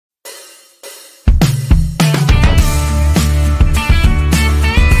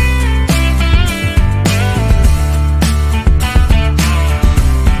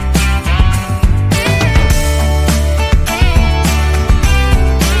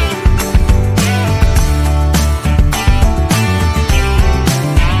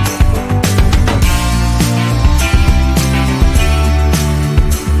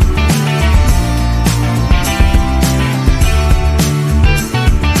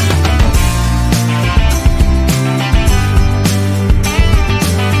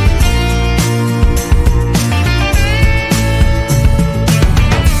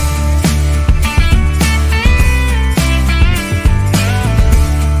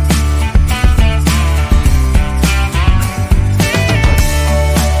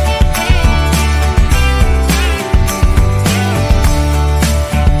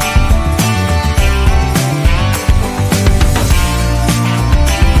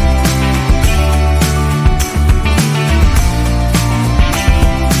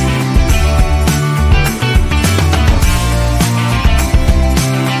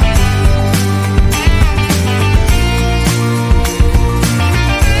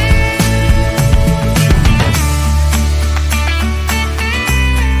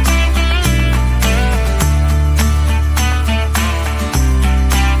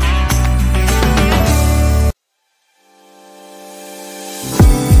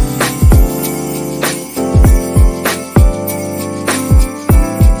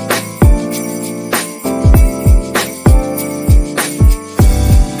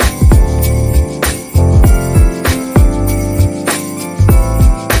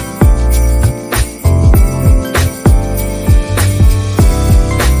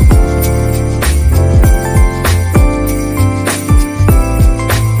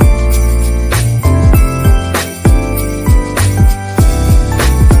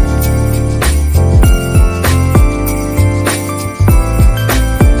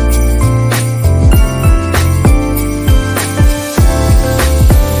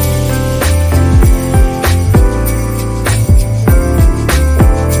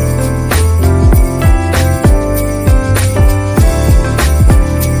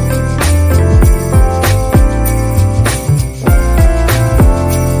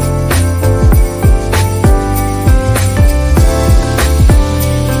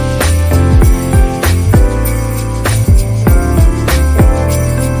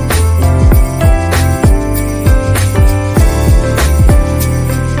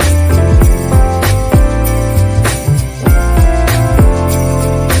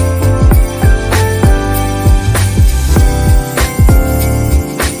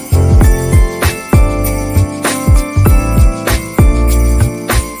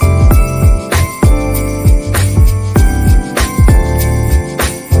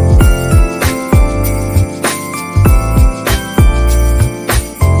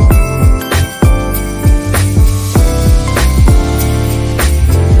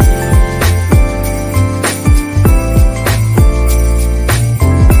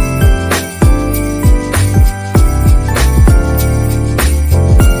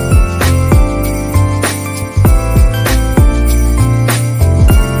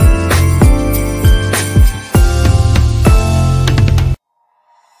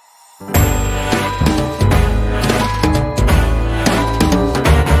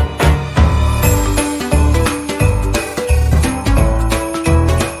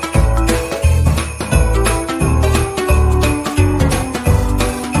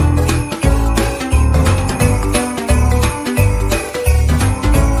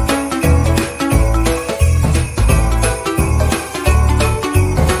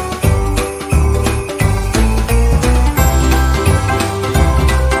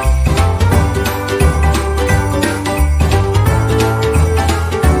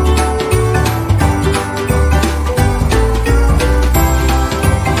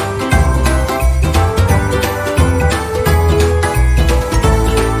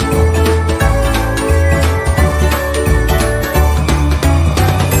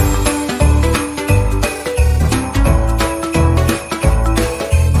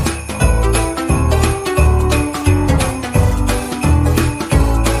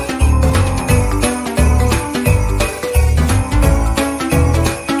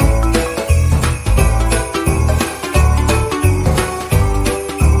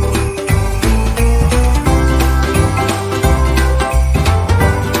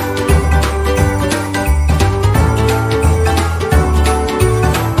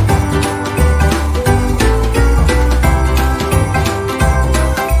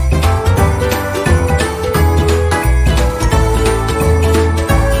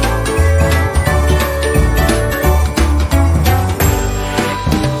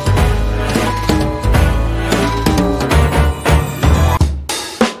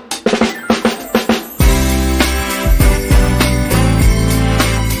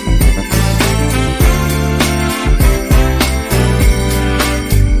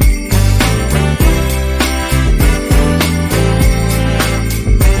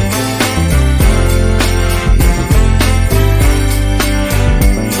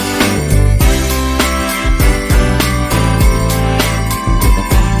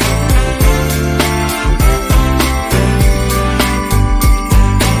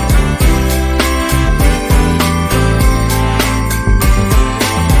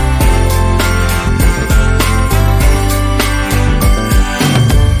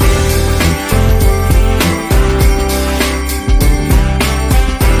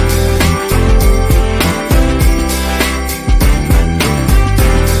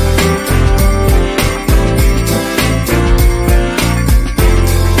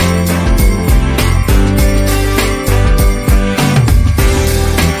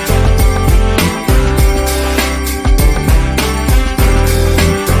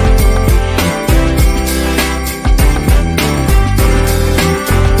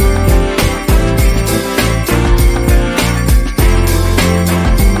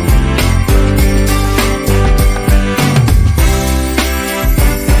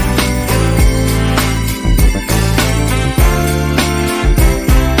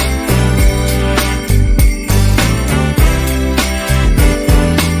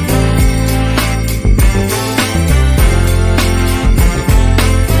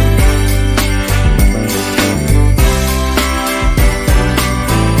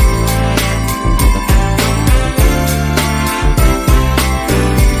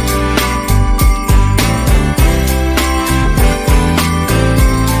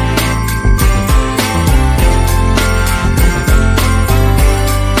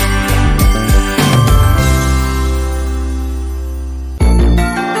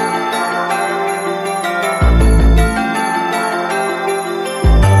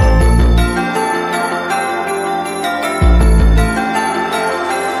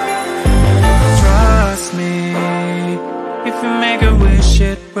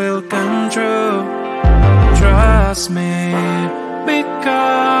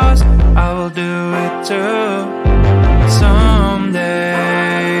to.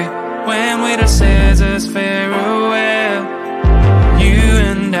 Someday, when winter says us farewell, you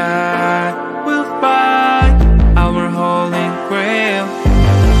and I will find our holy grail.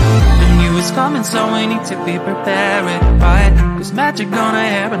 The new is coming, so we need to be prepared, right? Cause magic gonna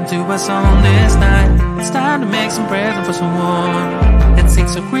happen to us on this night. It's time to make some presents for someone and sing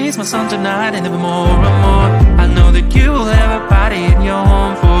some Christmas song tonight and even more and more. I know that you will have a party in your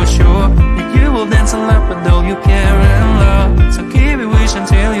home for sure, that you will dance and laugh with all you care and love. So keep it wish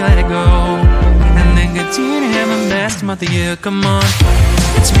until you let it go, and then continue having the best month of the year. Come on,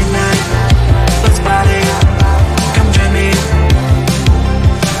 it's midnight, let's party.